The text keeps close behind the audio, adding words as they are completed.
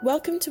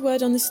Welcome to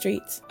Word on the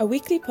Street, a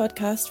weekly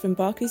podcast from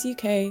Barclays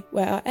UK,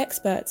 where our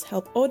experts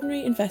help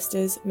ordinary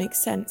investors make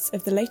sense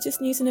of the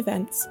latest news and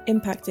events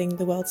impacting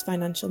the world's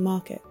financial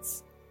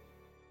markets.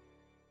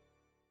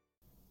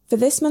 For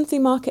this monthly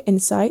Market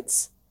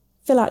Insights,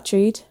 Phil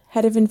Attreed,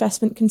 Head of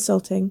Investment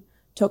Consulting,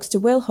 talks to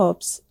Will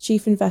Hobbs,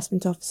 Chief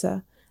Investment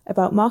Officer,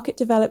 about market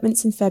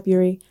developments in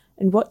February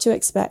and what to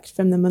expect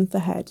from the month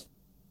ahead.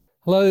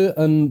 Hello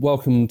and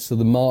welcome to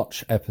the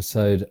March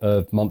episode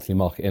of Monthly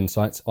Market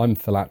Insights. I'm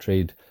Phil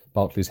Attreed,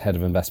 Barclays Head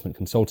of Investment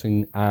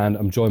Consulting, and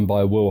I'm joined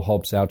by Will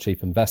Hobbs, our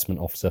Chief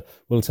Investment Officer.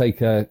 We'll take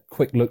a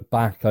quick look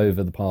back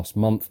over the past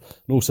month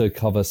and also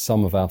cover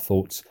some of our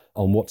thoughts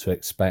on what to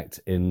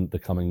expect in the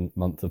coming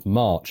month of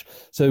March.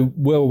 So,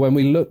 Will, when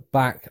we look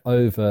back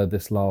over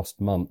this last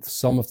month,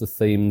 some of the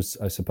themes,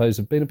 I suppose,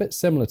 have been a bit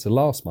similar to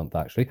last month,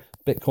 actually.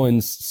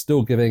 Bitcoin's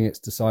still giving its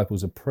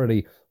disciples a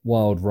pretty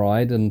wild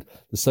ride, and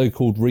the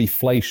so-called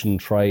reflation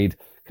trade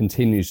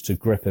continues to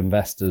grip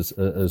investors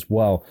as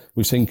well.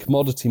 We've seen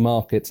commodity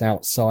markets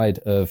outside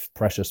of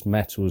precious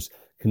metals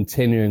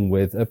continuing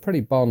with a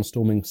pretty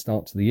barnstorming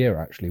start to the year,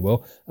 actually,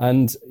 Will.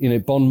 And,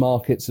 bond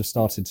markets have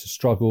started to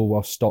struggle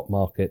while stock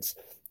markets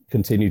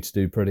continue to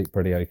do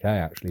pretty okay,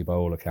 actually, by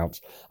all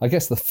accounts. I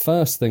guess the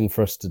first thing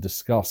for us to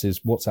discuss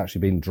is what's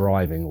actually been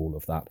driving all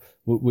of that.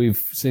 We've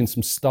seen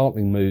some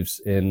startling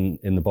moves in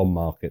the bond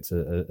markets,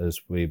 as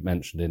we've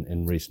mentioned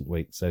in recent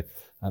weeks. So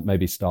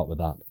maybe start with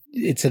that.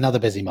 It's another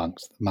busy month.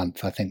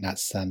 I think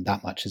that's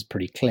that much is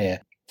pretty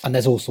clear. And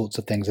there's all sorts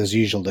of things, as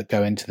usual, that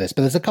go into this.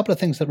 But there's a couple of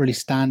things that really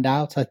stand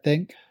out, I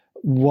think.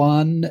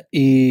 One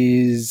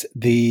is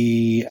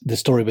the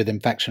story with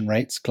infection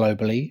rates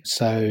globally.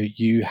 So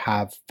you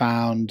have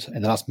found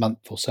in the last month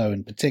or so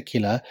in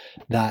particular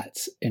that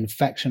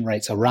infection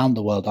rates around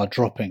the world are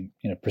dropping,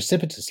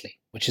 precipitously,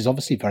 which is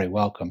obviously very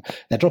welcome.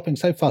 They're dropping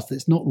so fast that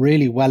it's not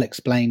really well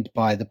explained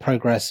by the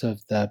progress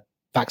of the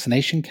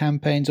vaccination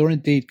campaigns or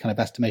indeed kind of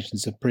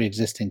estimations of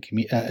pre-existing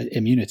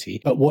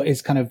immunity. But what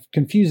is kind of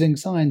confusing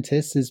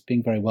scientists is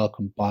being very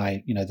welcomed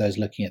by, those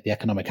looking at the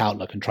economic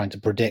outlook and trying to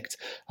predict,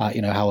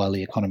 how well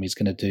the economy is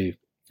going to do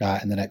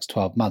in the next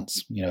 12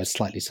 months, a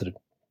slightly sort of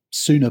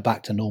sooner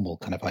back to normal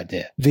kind of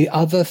idea. The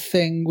other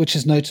thing which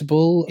is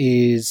notable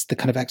is the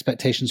kind of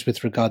expectations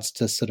with regards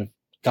to sort of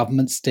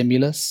government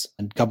stimulus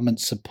and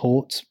government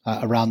support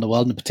around the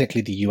world, and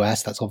particularly the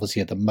US. That's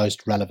obviously of the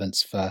most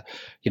relevance for,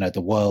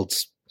 the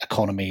world's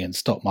economy and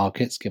stock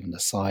markets, given the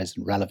size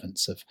and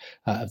relevance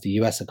of the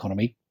US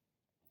economy.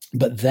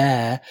 But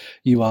there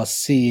you are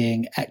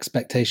seeing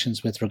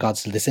expectations with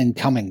regards to this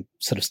incoming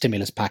sort of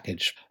stimulus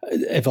package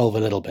evolve a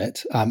little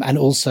bit. And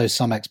also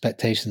some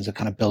expectations are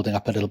kind of building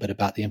up a little bit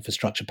about the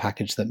infrastructure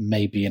package that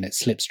may be in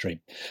its slipstream.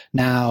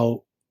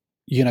 Now,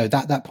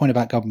 that point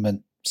about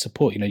government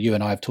support, you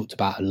and I have talked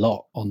about a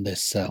lot on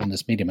this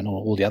medium and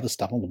all the other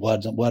stuff, all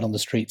the word on the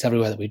streets,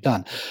 everywhere that we've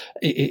done.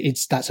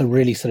 That's a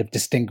really sort of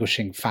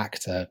distinguishing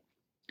factor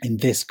in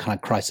this kind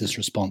of crisis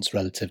response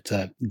relative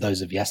to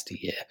those of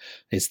yesteryear.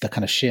 Is the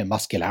kind of sheer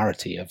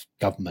muscularity of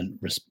government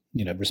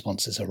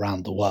responses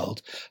around the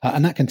world,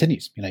 and that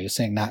continues. You're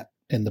seeing that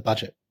in the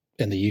budget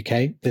in the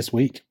UK this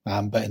week,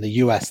 but in the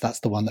US, that's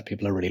the one that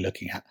people are really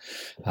looking at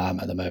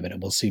the moment,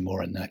 and we'll see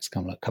more in the next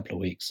couple of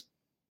weeks.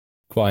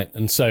 Quite.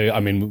 And so,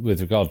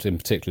 with regard to, in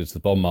particular to the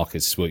bond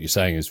markets, what you're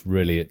saying is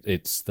really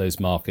it's those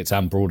markets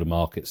and broader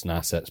markets and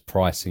assets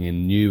pricing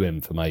in new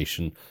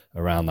information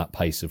around that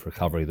pace of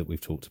recovery that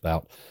we've talked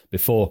about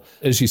before.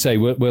 As you say,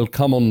 we'll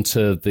come on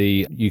to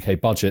the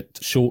UK budget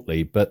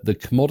shortly, but the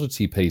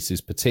commodity piece is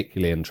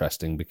particularly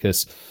interesting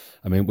because,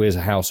 we as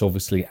a house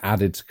obviously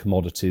added to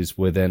commodities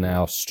within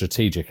our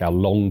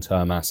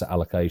long-term asset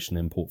allocation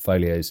in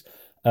portfolios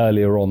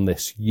earlier on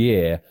this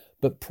year,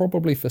 but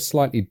probably for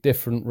slightly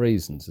different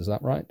reasons. Is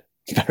that right?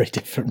 Very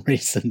different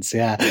reasons,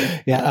 yeah.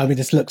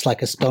 This looks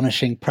like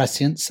astonishing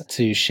prescience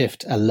to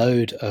shift a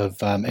load of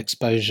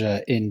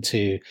exposure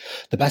into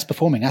the best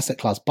performing asset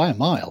class by a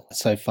mile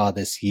so far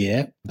this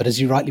year. But as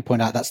you rightly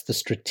point out, that's the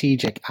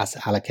strategic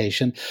asset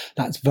allocation.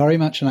 That's very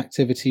much an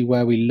activity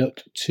where we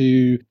look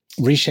to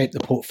reshape the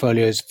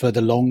portfolios for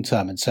the long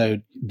term. And so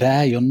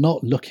there you're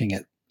not looking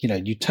at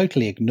you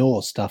totally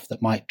ignore stuff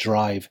that might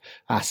drive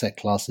asset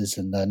classes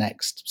in the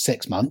next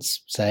 6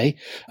 months, say,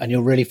 and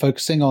you're really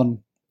focusing on,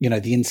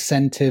 the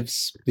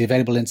incentives, the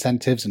available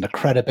incentives and the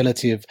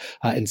credibility of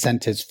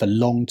incentives for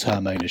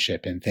long-term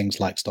ownership in things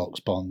like stocks,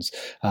 bonds,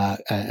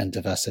 and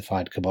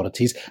diversified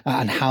commodities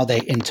and how they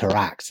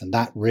interact. And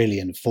that really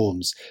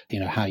informs,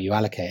 how you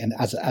allocate. And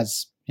as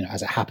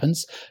it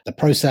happens, the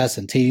process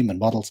and team and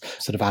models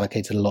sort of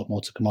allocated a lot more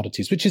to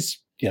commodities, which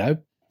is,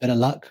 bit of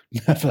luck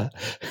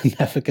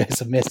never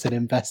goes amiss in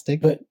investing.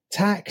 But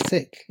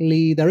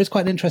tactically, there is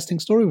quite an interesting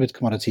story with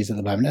commodities at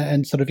the moment.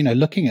 And sort of,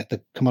 looking at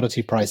the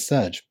commodity price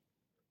surge,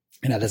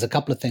 there's a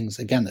couple of things,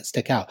 again, that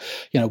stick out.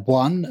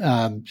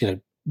 One,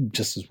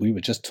 just as we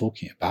were just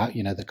talking about,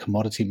 the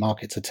commodity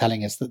markets are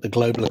telling us that the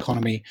global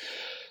economy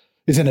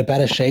is in a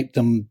better shape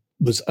than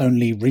was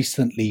only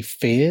recently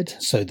feared.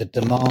 So the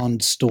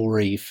demand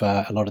story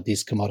for a lot of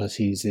these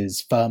commodities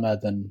is firmer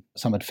than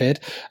some had feared.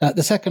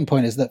 The second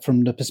point is that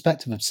from the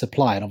perspective of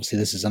supply, and obviously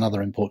this is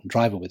another important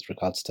driver with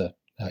regards to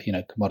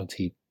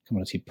commodity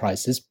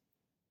prices,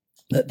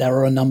 that there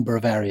are a number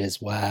of areas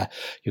where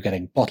you're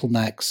getting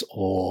bottlenecks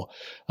or,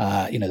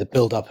 the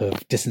buildup of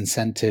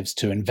disincentives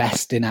to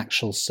invest in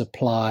actual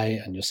supply,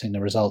 and you're seeing the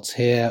results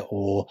here,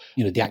 or,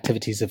 the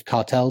activities of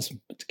cartels,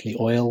 particularly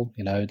oil,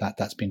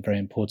 that's been very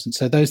important.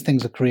 So those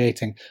things are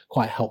creating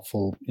quite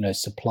helpful,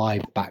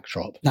 supply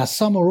backdrop. Now,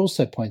 some are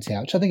also pointing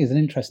out, which I think is an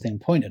interesting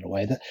point in a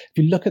way, that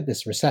if you look at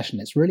this recession,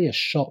 it's really a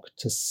shock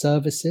to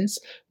services,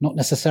 not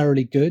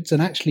necessarily goods.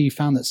 And actually you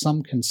found that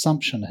some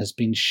consumption has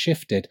been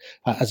shifted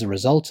as a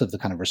result of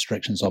the kind of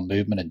restrictions on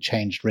movement and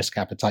changed risk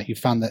appetite. You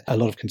found that a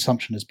lot of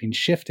consumption has been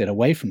shifted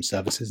away from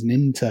services and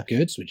into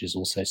goods, which is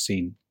also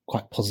seen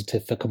quite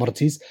positive for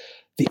commodities.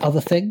 The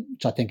other thing,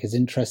 which I think is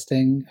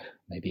interesting,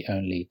 maybe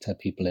only to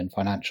people in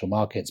financial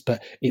markets,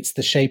 but it's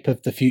the shape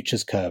of the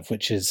futures curve,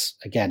 which is,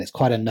 again, it's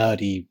quite a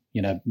nerdy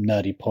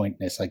point,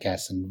 I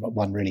guess, and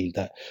one really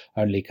that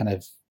only kind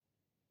of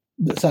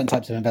certain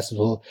types of investors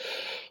will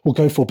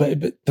go for. But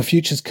the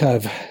futures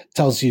curve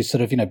tells you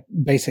sort of,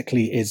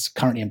 basically is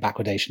currently in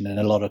backwardation in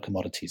a lot of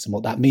commodities. And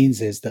what that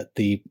means is that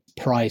the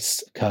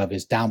price curve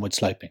is downward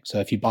sloping. So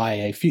if you buy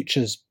a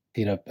futures,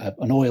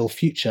 an oil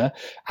future,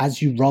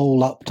 as you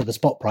roll up to the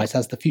spot price,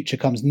 as the future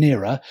comes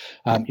nearer,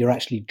 you're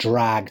actually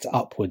dragged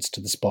upwards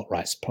to the spot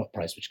price,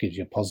 which gives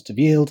you a positive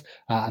yield.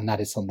 And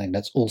that is something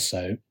that's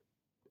also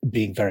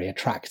being very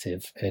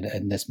attractive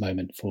in this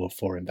moment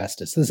for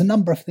investors. So there's a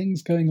number of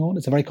things going on.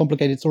 It's a very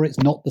complicated story. It's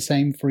not the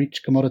same for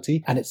each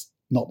commodity, and it's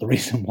not the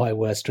reason why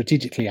we're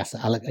strategically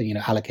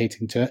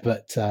allocating to it,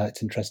 but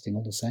it's interesting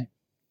all the same.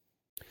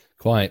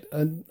 Quite.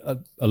 And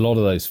a lot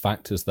of those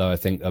factors, though, I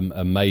think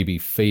are maybe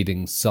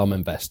feeding some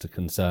investor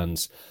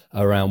concerns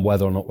around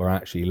whether or not we're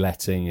actually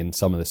letting, in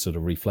some of this sort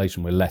of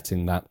reflation, we're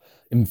letting that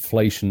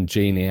inflation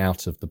genie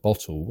out of the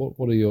bottle.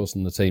 What are yours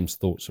and the team's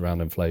thoughts around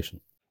inflation?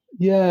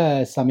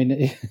 Yes, I mean,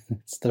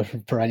 it's the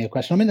perennial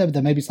question. I mean,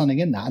 there may be something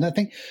in that. And I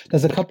think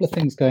there's a couple of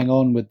things going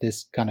on with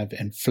this kind of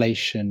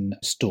inflation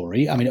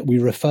story. I mean, we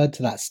referred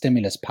to that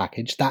stimulus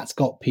package. That's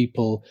got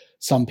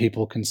some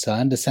people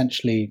concerned.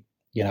 Essentially,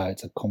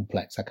 it's a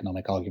complex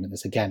economic argument,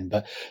 this again,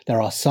 but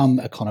there are some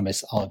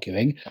economists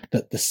arguing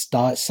that the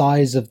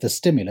size of the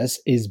stimulus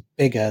is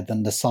bigger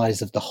than the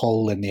size of the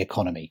hole in the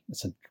economy.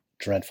 It's a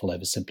dreadful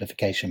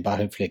oversimplification, but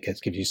hopefully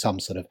it gives you some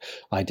sort of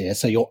idea.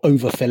 So you're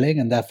overfilling,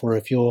 and therefore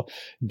if you're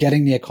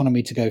getting the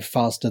economy to go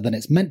faster than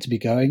it's meant to be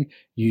going,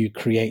 you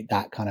create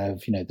that kind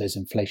of, those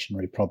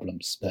inflationary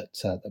problems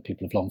that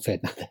people have long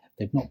feared. Now,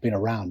 they've not been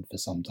around for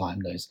some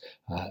time, those,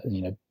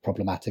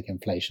 problematic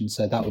inflation.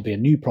 So that would be a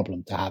new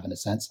problem to have in a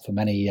sense for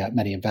many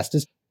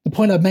investors. The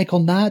point I'd make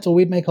on that, or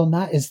we'd make on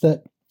that, is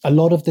that a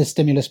lot of this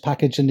stimulus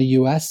package in the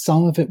US,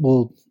 some of it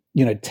will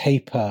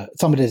taper.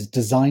 Some of it is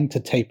designed to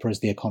taper as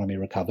the economy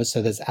recovers.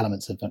 So there's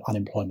elements of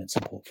unemployment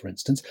support, for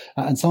instance,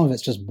 and some of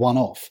it's just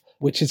one-off,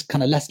 which is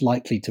kind of less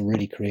likely to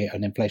really create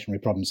an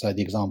inflationary problem. So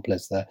the example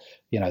is the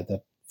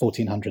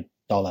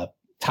 $1,400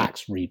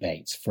 tax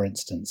rebates, for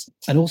instance.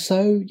 And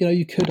also,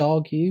 you could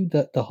argue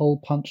that the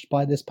hole punched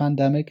by this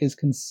pandemic is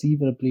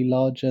conceivably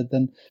larger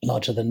than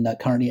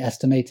currently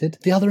estimated.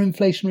 The other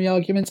inflationary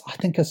arguments, I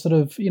think, are sort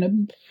of,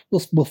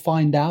 we'll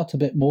find out a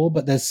bit more,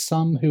 but there's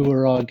some who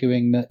are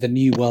arguing that the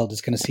new world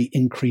is going to see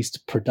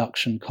increased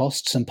production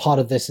costs. And part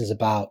of this is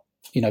about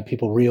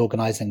people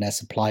reorganizing their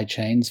supply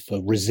chains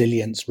for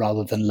resilience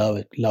rather than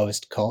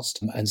lowest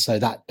cost. And so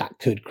that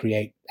could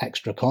create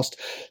extra cost.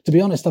 To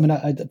be honest, I mean,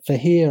 I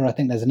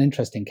think there's an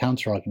interesting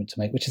counter argument to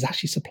make, which is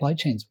actually supply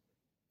chains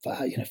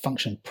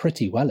function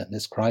pretty well in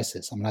this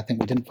crisis. I mean, I think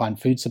we didn't find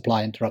food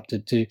supply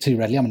interrupted too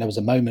readily. I mean, there was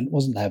a moment,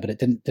 wasn't there, but it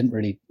didn't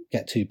really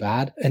get too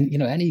bad. And,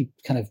 any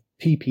kind of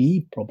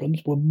PPE problems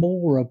were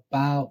more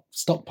about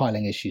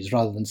stockpiling issues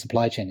rather than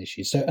supply chain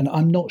issues. So, and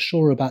I'm not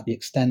sure about the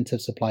extent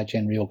of supply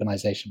chain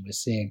reorganization we're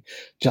seeing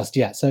just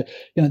yet. So,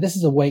 this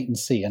is a wait and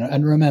see.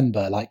 And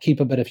remember, keep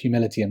a bit of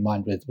humility in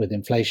mind with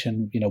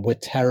inflation. We're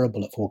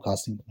terrible at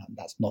forecasting.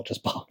 That's not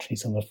just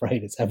Barclays, I'm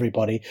afraid. It's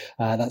everybody.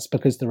 That's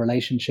because the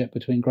relationship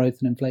between growth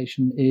and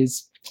inflation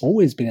is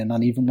always been an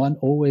uneven one,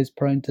 always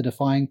prone to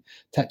defying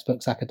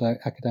textbooks,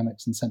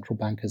 academics and central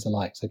bankers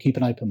alike. So keep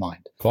an open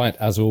mind. Quite,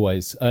 as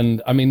always.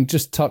 And I mean,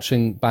 just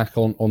touching back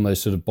on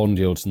those sort of bond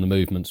yields and the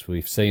movements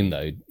we've seen,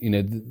 though,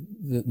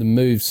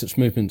 such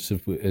movements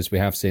as we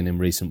have seen in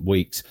recent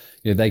weeks,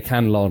 they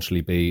can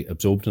largely be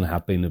absorbed and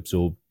have been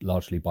absorbed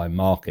largely by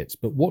markets.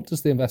 But what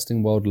does the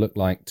investing world look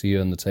like to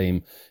you and the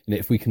team?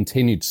 If we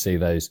continue to see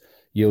those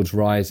yields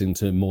rise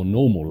into more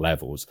normal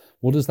levels,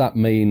 what does that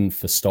mean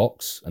for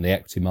stocks and the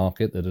equity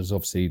market that has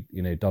obviously,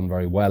 done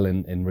very well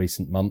in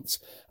recent months?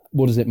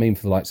 What does it mean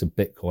for the likes of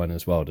Bitcoin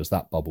as well? Does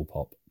that bubble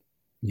pop?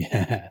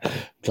 Yeah,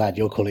 glad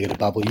you're calling it a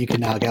bubble. You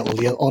can now get all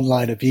the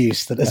online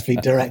abuse that has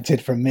been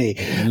directed from me.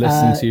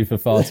 Listened to you for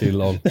far too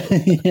long.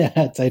 Yeah,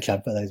 totally. I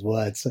put those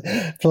words,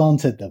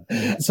 planted them.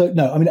 So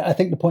no, I mean, I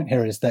think the point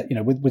here is that,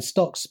 with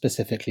stocks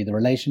specifically, the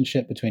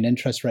relationship between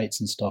interest rates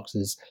and stocks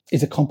is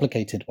a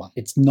complicated one.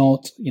 It's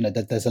not,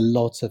 there's a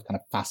lot of kind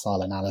of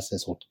facile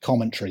analysis or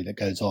commentary that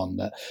goes on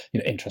that,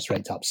 interest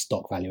rates up,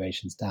 stock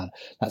valuations down.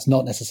 That's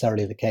not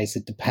necessarily the case.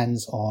 It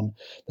depends on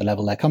the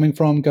level they're coming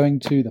from,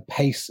 going to the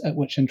pace at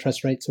which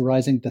interest rates are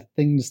rising, the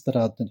things that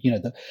are,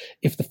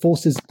 if the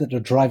forces that are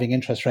driving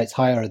interest rates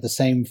higher are the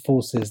same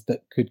forces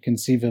that could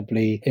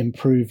conceivably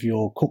improve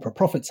your corporate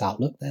profits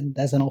outlook, then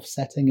there's an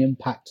offsetting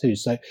impact too.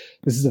 So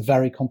this is a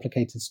very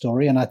complicated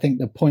story. And I think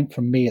the point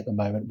from me at the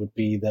moment would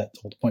be that,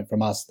 or the point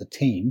from us, the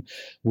team,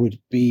 would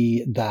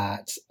be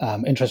that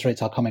interest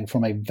rates are coming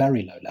from a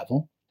very low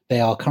level.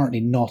 They are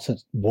currently not at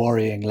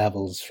worrying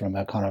levels from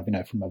a kind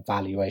of, from a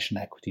valuation,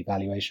 equity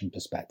valuation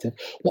perspective.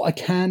 What I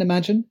can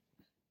imagine,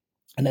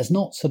 and there's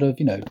not sort of,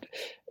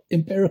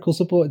 empirical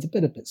support, it's a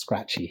bit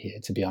scratchy here,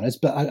 to be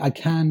honest, but I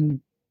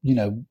can,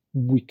 I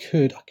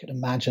could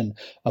imagine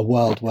a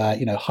world where,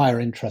 higher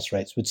interest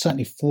rates would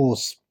certainly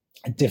force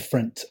a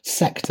different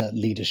sector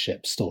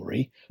leadership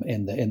story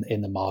in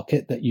the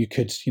market that you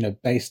could,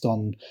 based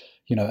on,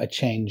 a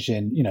change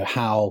in,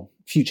 how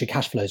future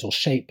cash flows or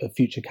shape of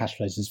future cash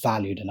flows is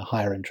valued in a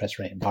higher interest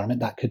rate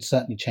environment. That could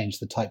certainly change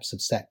the types of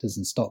sectors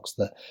and stocks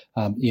that,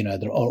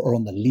 that are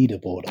on the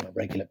leaderboard on a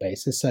regular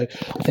basis. So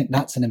I think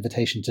that's an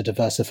invitation to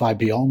diversify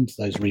beyond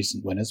those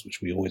recent winners,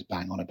 which we always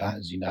bang on about,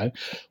 as you know.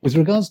 With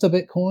regards to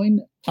Bitcoin,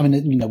 I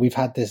mean, we've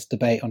had this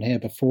debate on here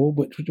before,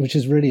 which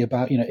is really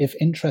about, if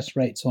interest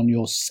rates on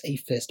your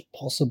safest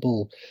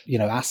possible,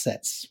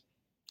 assets,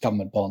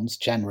 government bonds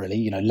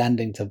generally,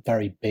 lending to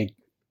very big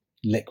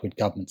liquid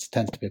governments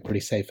tends to be a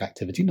pretty safe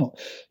activity, not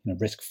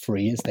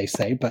risk-free as they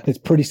say, but it's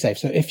pretty safe.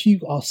 So if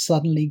you are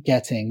suddenly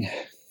getting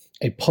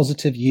a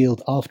positive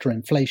yield after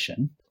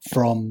inflation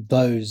from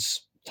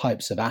those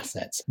types of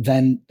assets,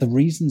 then the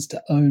reasons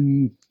to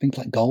own things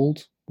like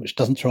gold, which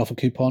doesn't throw off a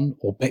coupon,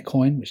 or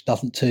Bitcoin, which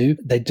doesn't too,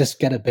 they just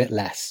get a bit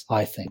less,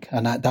 I think.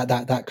 And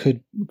that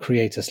could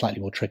create a slightly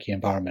more tricky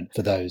environment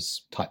for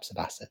those types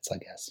of assets, I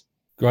guess.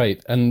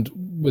 Great. And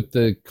with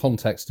the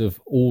context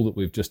of all that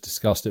we've just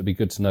discussed, it'd be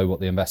good to know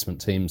what the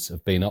investment teams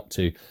have been up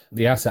to.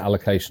 The asset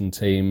allocation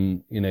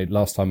team,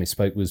 last time we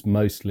spoke was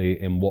mostly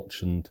in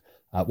watch and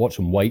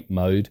wait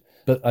mode.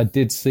 But I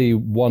did see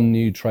one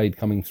new trade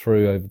coming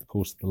through over the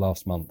course of the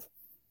last month.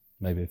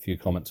 Maybe a few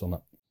comments on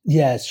that.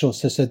 Yeah, sure.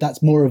 So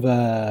that's more of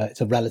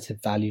it's a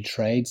relative value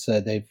trade. So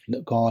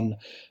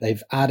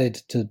they've added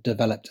to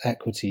developed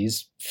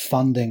equities,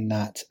 funding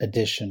that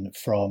addition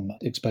from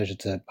exposure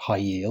to high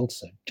yield,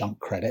 so junk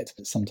credit,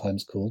 it's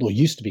sometimes called, or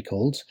used to be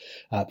called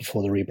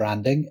before the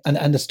rebranding.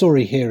 And the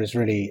story here is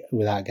really,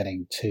 without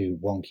getting too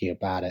wonky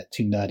about it,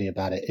 too nerdy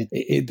about it,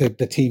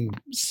 the team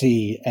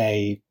see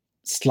a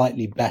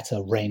slightly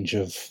better range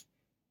of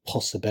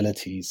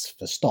possibilities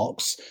for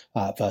stocks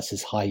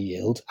versus high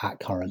yield at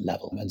current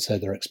level. And so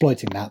they're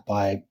exploiting that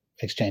by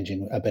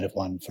exchanging a bit of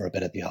one for a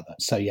bit of the other.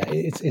 So yeah,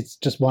 it's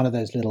just one of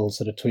those little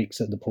sort of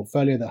tweaks of the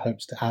portfolio that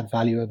hopes to add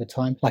value over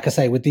time. Like I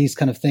say, with these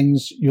kind of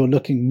things, you're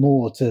looking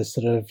more to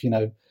sort of,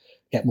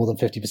 get more than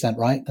 50%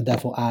 right, and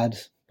therefore add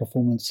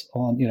performance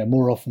on,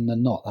 more often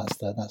than not.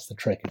 That's the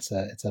trick. It's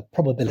a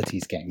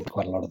probabilities game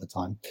quite a lot of the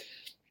time.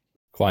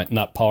 Quite, and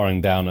that paring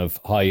down of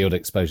high yield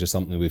exposure,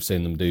 something we've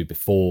seen them do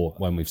before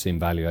when we've seen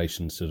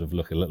valuations sort of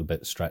look a little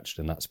bit stretched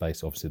in that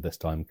space. Obviously, this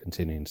time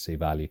continuing to see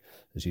value,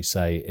 as you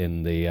say,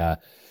 in the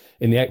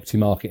equity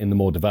market in the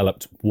more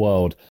developed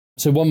world.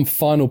 So one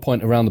final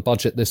point around the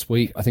budget this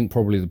week, I think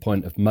probably the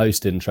point of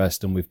most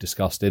interest, and we've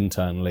discussed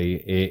internally,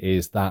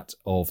 is that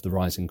of the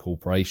rising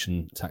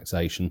corporation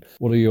taxation.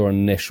 What are your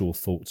initial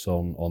thoughts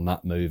on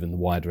that move and the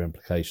wider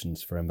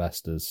implications for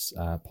investors,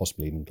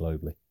 possibly even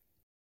globally?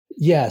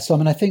 Yeah, so I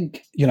mean, I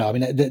think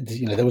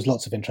there was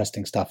lots of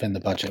interesting stuff in the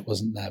budget,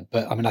 wasn't there?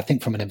 But I mean, I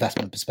think from an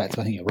investment perspective,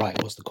 I think you're right.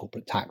 It was the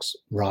corporate tax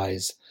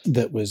rise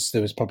that was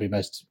probably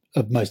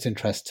of most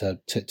interest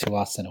to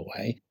us in a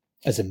way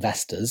as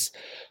investors.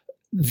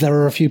 There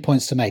are a few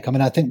points to make. I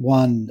mean, I think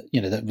one,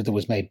 that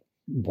was made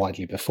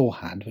widely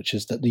beforehand, which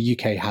is that the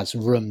UK has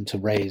room to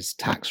raise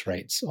tax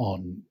rates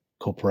on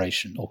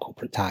corporation or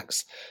corporate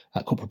tax,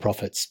 corporate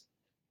profits,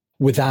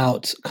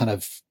 without kind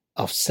of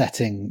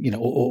offsetting,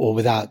 or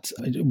without,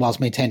 whilst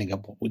maintaining a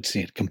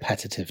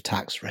competitive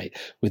tax rate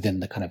within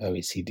the kind of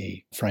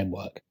OECD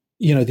framework.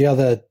 The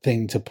other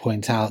thing to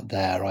point out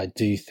there, I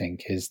do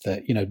think, is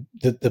that,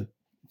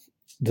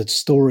 the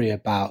story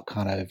about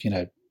kind of,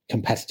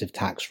 competitive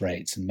tax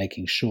rates and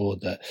making sure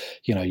that,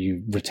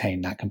 you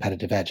retain that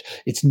competitive edge.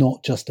 It's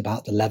not just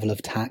about the level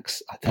of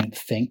tax. I don't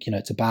think,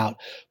 it's about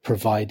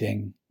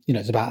providing,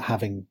 it's about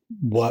having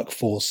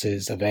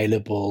workforces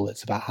available.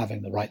 It's about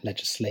having the right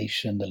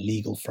legislation, the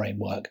legal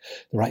framework,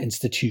 the right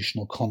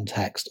institutional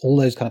context, all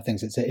those kind of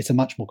things. It's a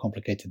much more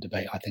complicated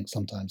debate, I think,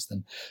 sometimes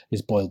than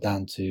is boiled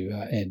down to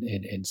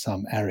in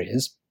some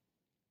areas.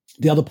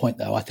 The other point,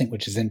 though, I think,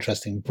 which is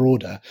interesting,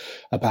 broader,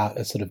 about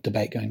a sort of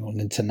debate going on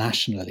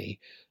internationally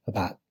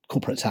about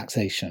corporate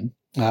taxation,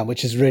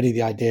 which is really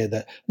the idea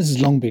that this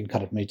has long been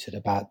kind of mooted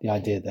about the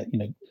idea that,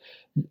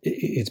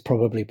 it's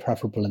probably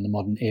preferable in the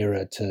modern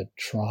era to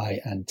try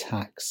and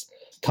tax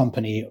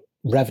company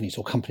revenues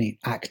or company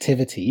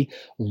activity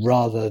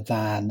rather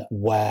than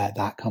where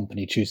that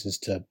company chooses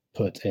to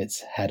put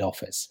its head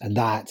office. And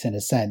that, in a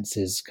sense,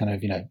 is kind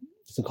of,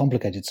 it's a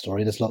complicated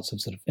story. There's lots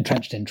of sort of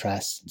entrenched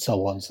interests and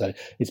so on. So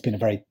it's been a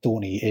very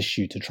thorny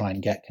issue to try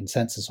and get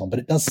consensus on. But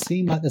it does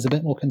seem like there's a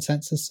bit more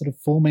consensus sort of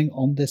forming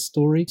on this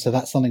story. So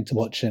that's something to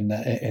watch in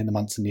the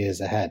months and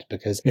years ahead,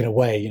 because in a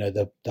way,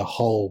 the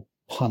whole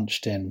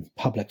punched in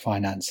public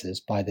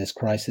finances by this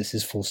crisis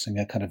is forcing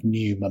a kind of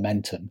new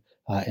momentum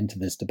into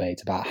this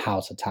debate about how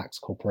to tax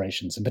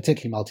corporations, and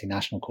particularly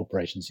multinational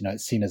corporations.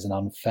 It's seen as an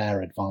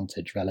unfair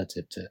advantage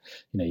relative to,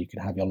 you could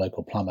have your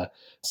local plumber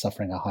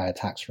suffering a higher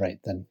tax rate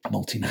than a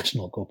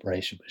multinational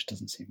corporation, which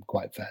doesn't seem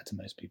quite fair to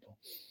most people.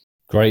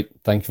 Great.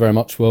 Thank you very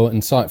much, Will.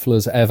 Insightful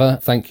as ever.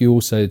 Thank you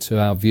also to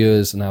our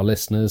viewers and our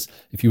listeners.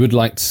 If you would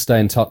like to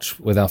stay in touch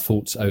with our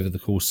thoughts over the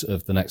course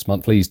of the next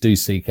month, please do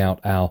seek out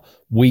our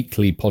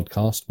weekly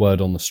podcast, Word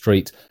on the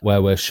Street,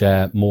 where we'll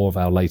share more of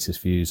our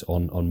latest views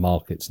on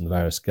markets and the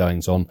various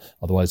goings on.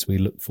 Otherwise, we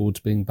look forward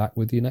to being back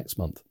with you next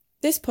month.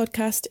 This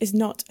podcast is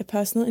not a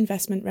personal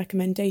investment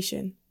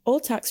recommendation. All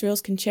tax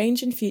rules can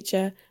change in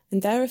future,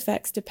 and their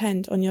effects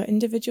depend on your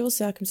individual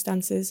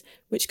circumstances,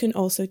 which can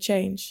also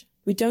change.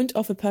 We don't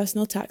offer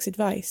personal tax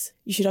advice.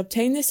 You should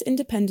obtain this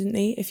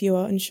independently if you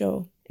are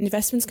unsure.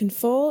 Investments can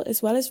fall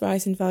as well as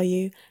rise in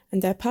value,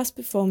 and their past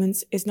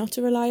performance is not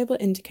a reliable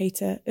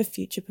indicator of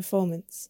future performance.